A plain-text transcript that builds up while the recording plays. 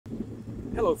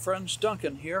Hello friends,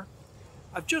 Duncan here.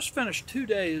 I've just finished 2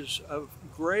 days of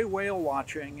gray whale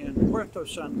watching in Puerto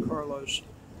San Carlos,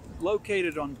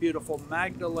 located on beautiful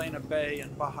Magdalena Bay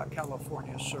in Baja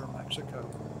California Sur, Mexico.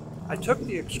 I took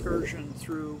the excursion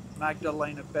through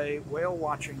Magdalena Bay Whale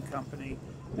Watching Company,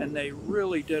 and they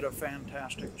really did a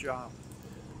fantastic job.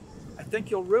 I think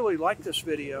you'll really like this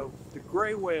video. The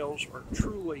gray whales are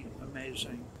truly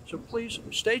amazing. So please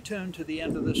stay tuned to the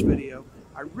end of this video.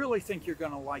 I really think you're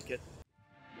going to like it.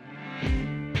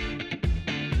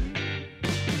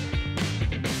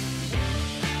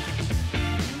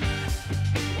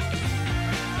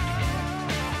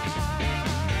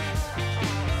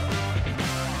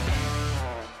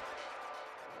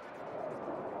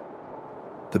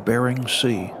 The Bering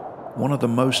Sea, one of the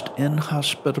most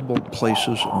inhospitable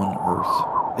places on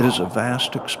Earth. It is a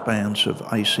vast expanse of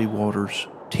icy waters,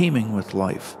 teeming with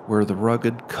life, where the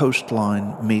rugged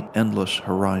coastline meet endless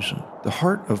horizon. The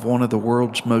heart of one of the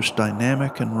world's most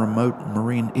dynamic and remote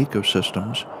marine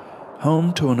ecosystems,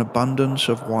 home to an abundance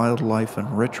of wildlife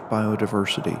and rich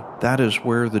biodiversity. That is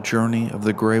where the journey of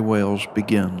the gray whales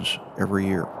begins every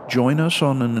year. Join us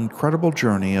on an incredible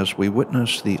journey as we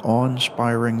witness the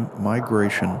awe-inspiring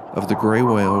migration of the gray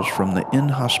whales from the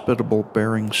inhospitable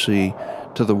Bering Sea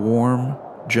to the warm,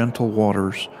 gentle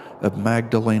waters of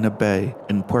Magdalena Bay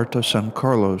in Puerto San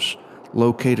Carlos,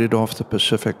 located off the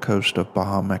Pacific coast of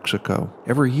Baja Mexico.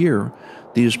 Every year,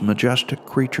 these majestic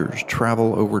creatures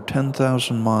travel over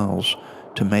 10,000 miles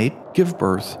to mate, give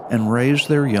birth, and raise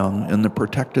their young in the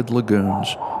protected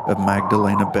lagoons of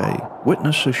Magdalena Bay.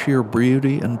 Witness the sheer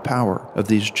beauty and power of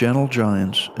these gentle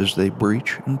giants as they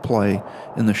breach and play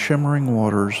in the shimmering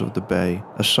waters of the bay,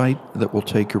 a sight that will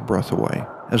take your breath away.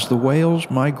 As the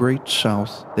whales migrate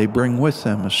south, they bring with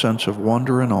them a sense of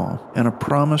wonder and awe, and a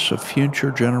promise of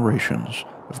future generations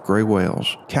of gray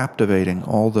whales, captivating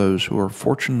all those who are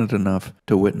fortunate enough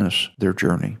to witness their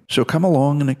journey. So come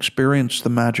along and experience the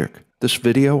magic. This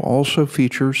video also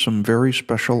features some very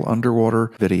special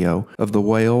underwater video of the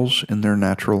whales in their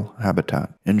natural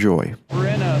habitat. Enjoy. We're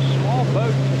in a small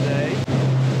boat today.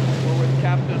 We're with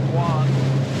Captain Juan.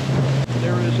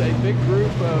 There is a big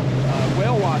group of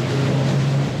whale watchers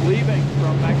leaving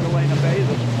from Magdalena Bay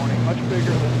this morning, much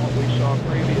bigger than what we saw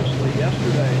previously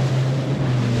yesterday.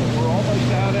 We're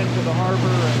almost out into the harbor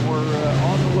and we're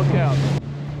on the lookout.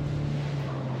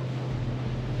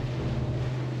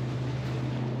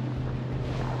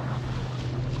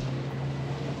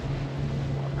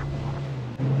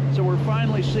 So we're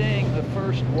finally seeing the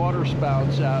first water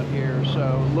spouts out here.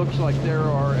 So it looks like there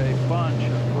are a bunch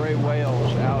of gray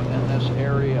whales out in this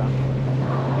area.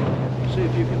 See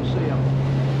if you can see them.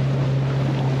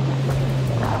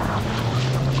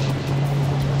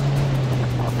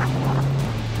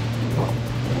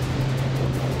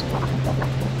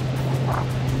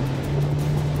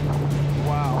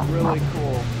 Wow, really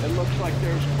cool. It looks like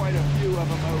there's quite a few of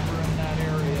them over in that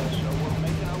area, so we're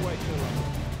making our way to them.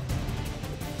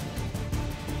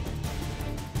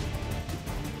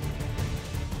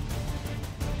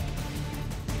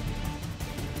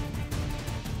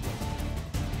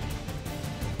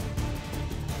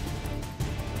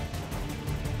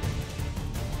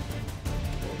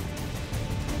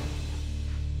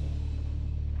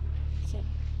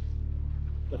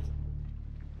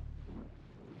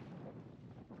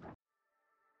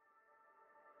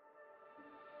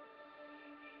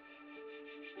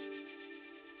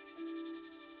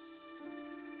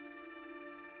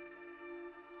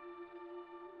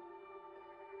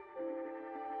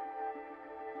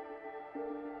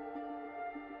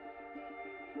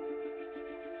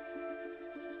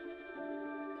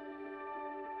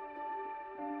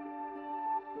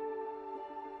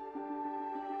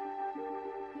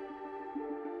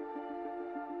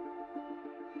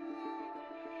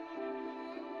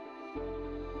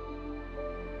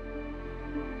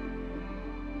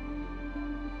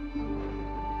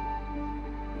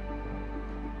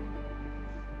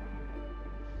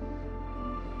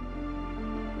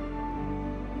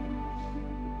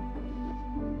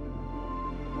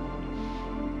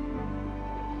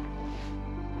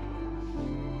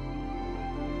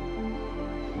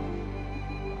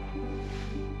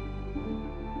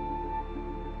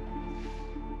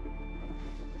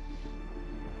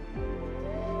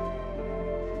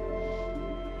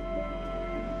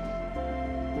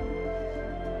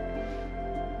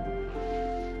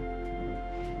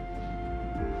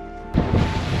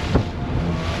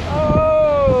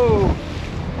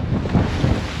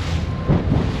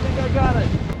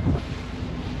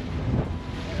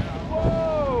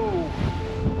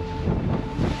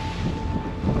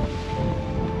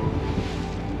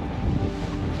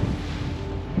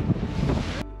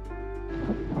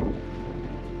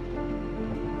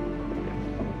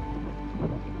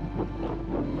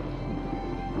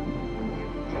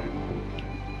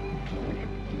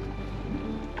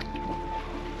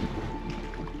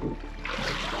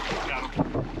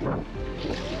 All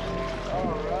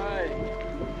right.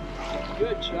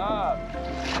 Good job.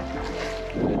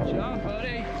 Good job,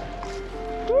 buddy.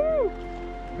 Woo!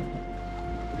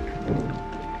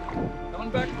 Coming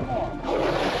back for more.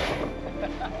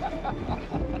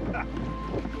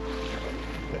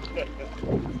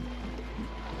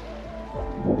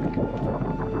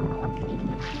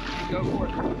 Go for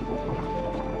it.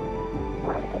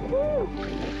 Woo!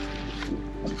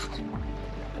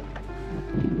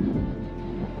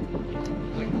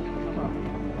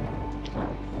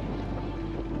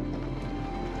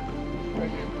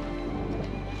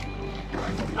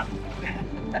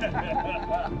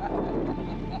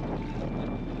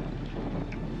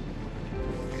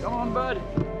 Come on, bud.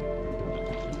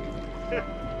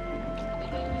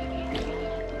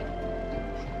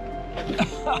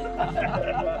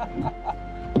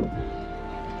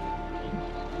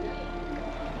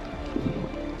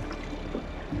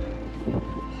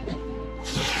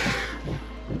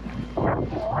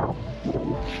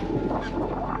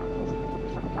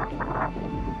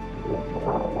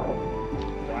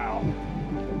 Wow.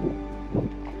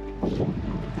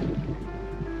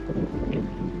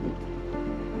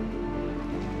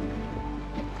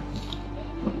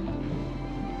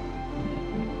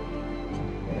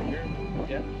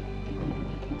 Yeah.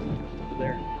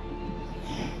 There.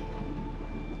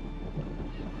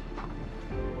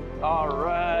 All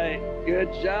right.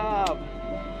 Good job.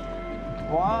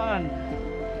 One.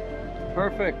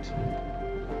 Perfect.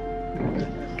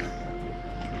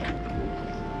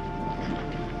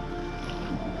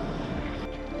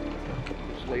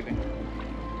 Just leaving.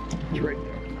 It's right there.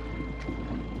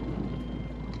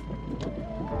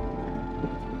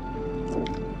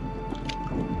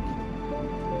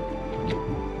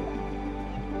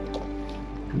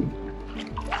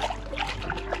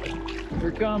 Here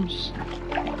it comes.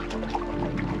 Here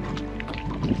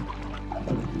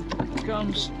it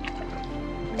comes.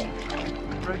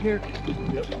 Right here.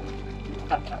 Yep.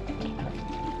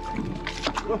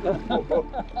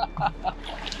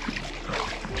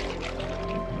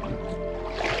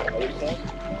 Other side?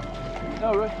 No,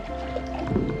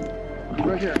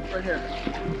 right here, right here.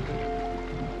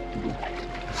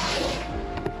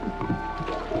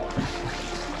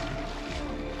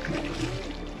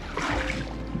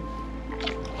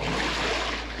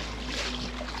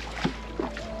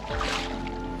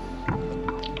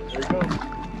 There you go.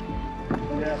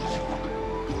 Yeah.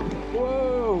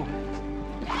 Whoa!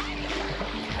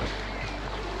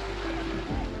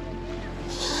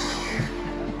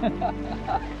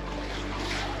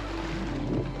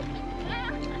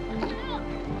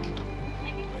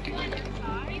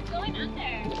 Going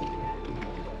under.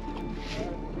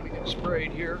 We get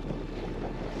sprayed here.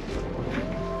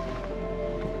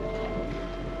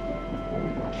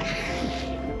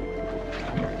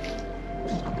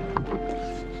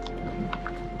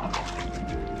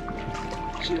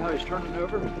 See how he's turning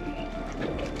over?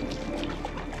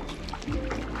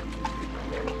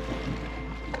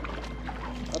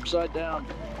 Upside down.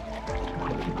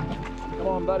 Come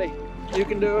on, buddy. You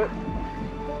can do it.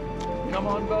 Come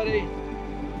on, buddy.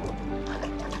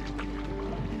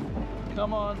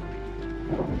 Come on.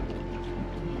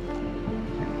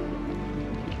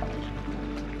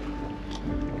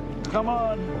 Come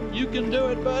on. You can do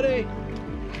it, buddy.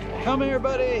 Come here,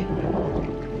 buddy.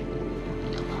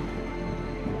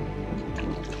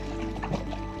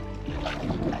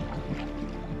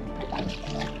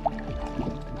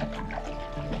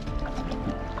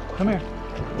 Come here.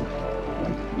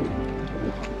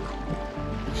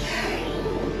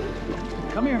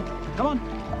 Come here. Come on.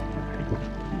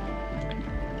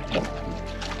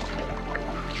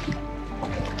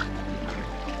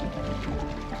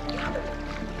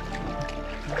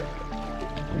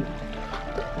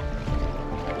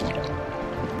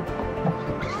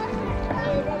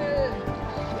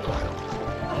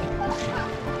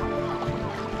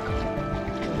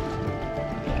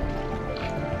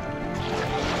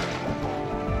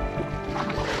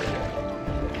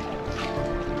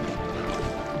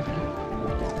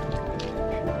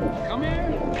 Come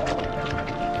here.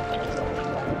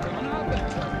 Coming up.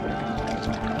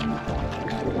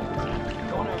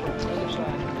 Going over to the other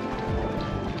side.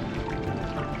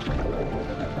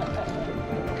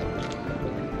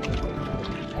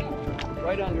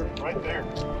 Right under. Right there.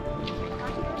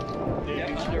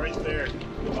 Yeah, under. right there.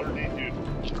 Underneath you.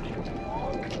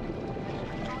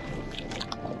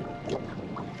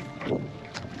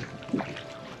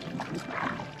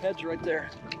 Head's right there.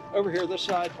 Over here, this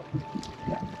side.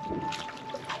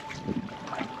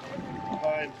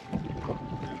 Fine.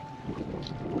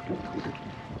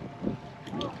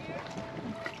 Come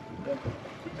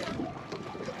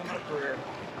up for here.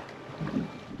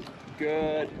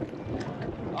 Good.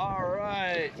 All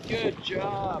right, good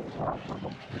job.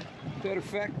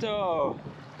 Perfecto.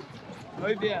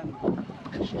 Muy bien.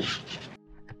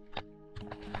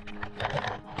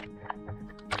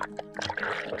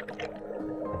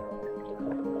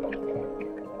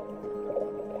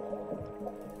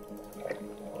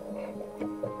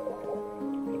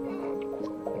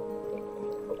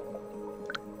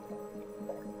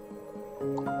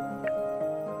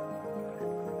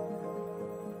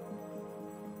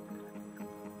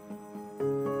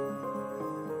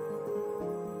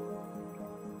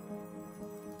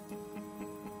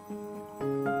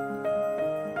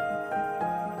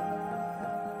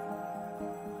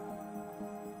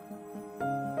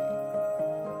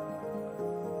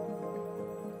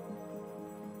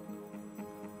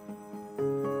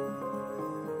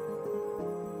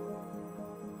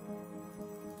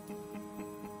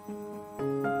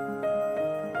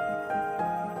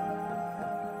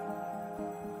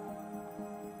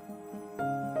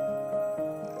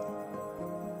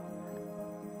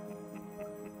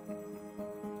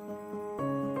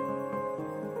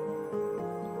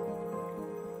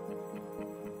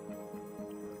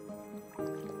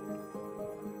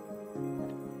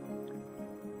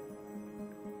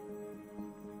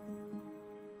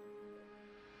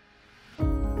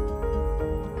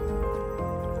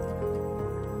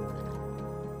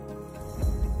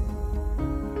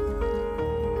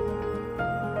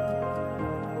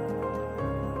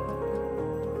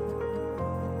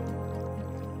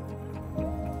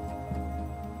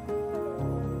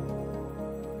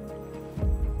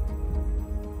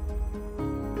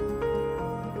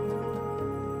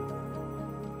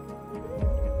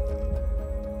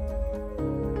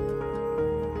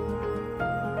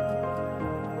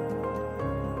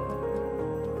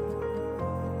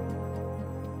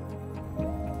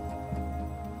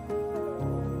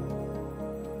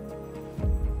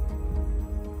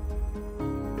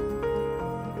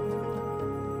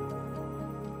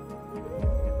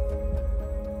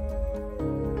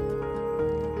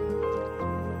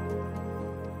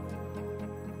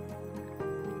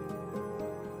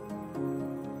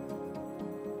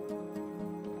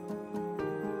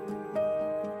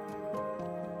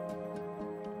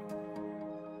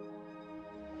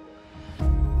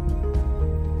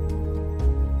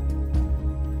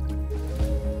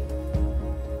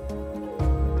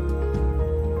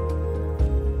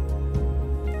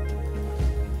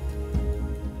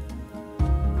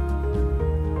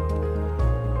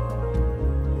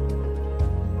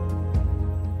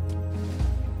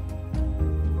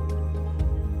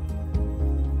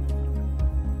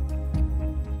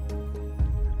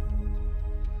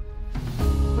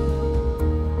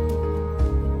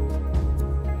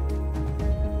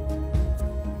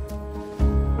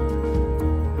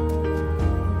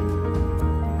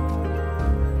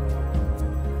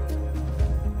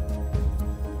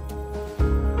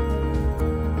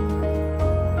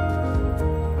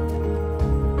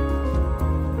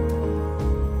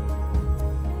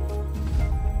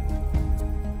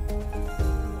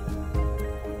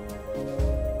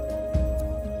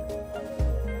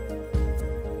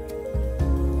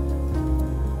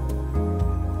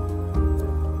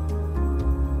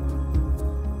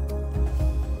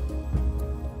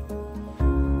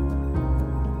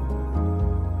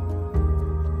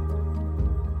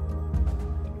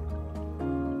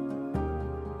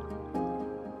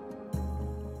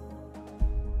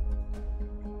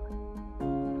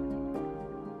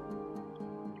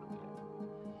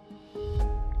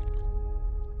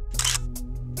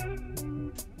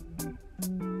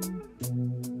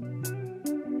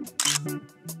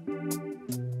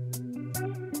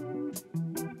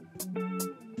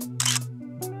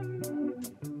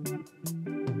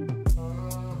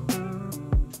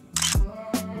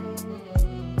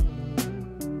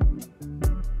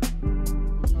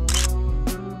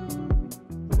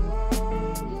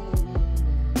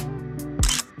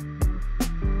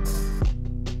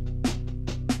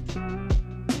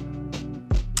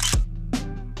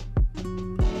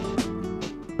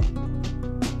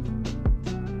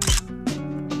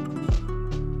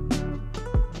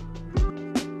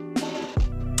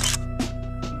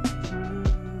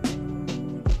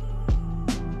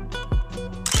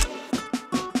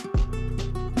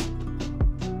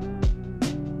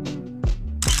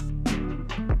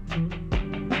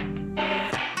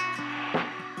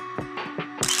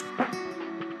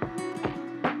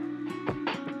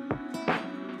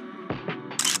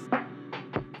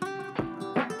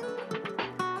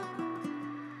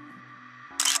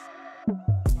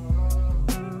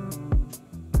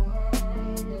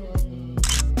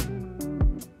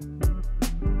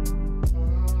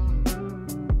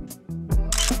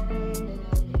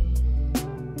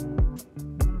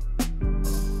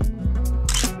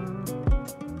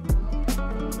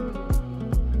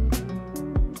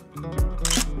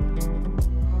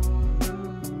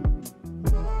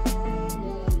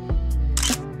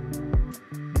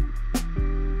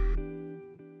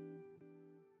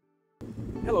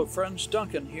 Hello friends,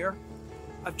 Duncan here.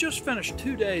 I've just finished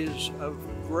 2 days of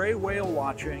gray whale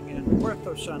watching in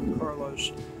Puerto San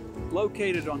Carlos,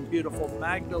 located on beautiful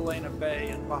Magdalena Bay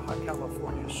in Baja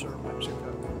California sur,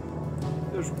 Mexico.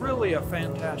 It was really a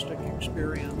fantastic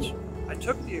experience. I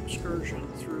took the excursion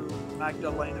through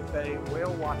Magdalena Bay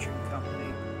Whale Watching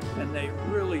Company, and they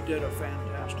really did a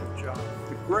fantastic job.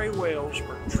 The gray whales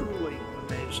were truly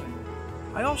amazing.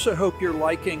 I also hope you're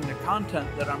liking the content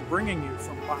that I'm bringing you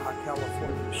from Baja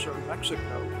California sur,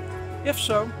 Mexico. If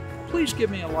so, please give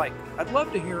me a like. I'd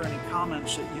love to hear any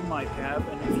comments that you might have,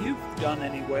 and if you've done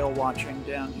any whale watching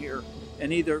down here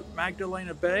in either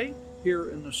Magdalena Bay here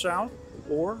in the south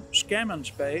or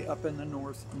Scammons Bay up in the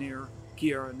north near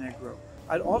Tierra Negro.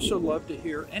 I'd also love to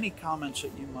hear any comments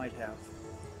that you might have.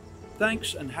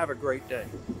 Thanks and have a great day.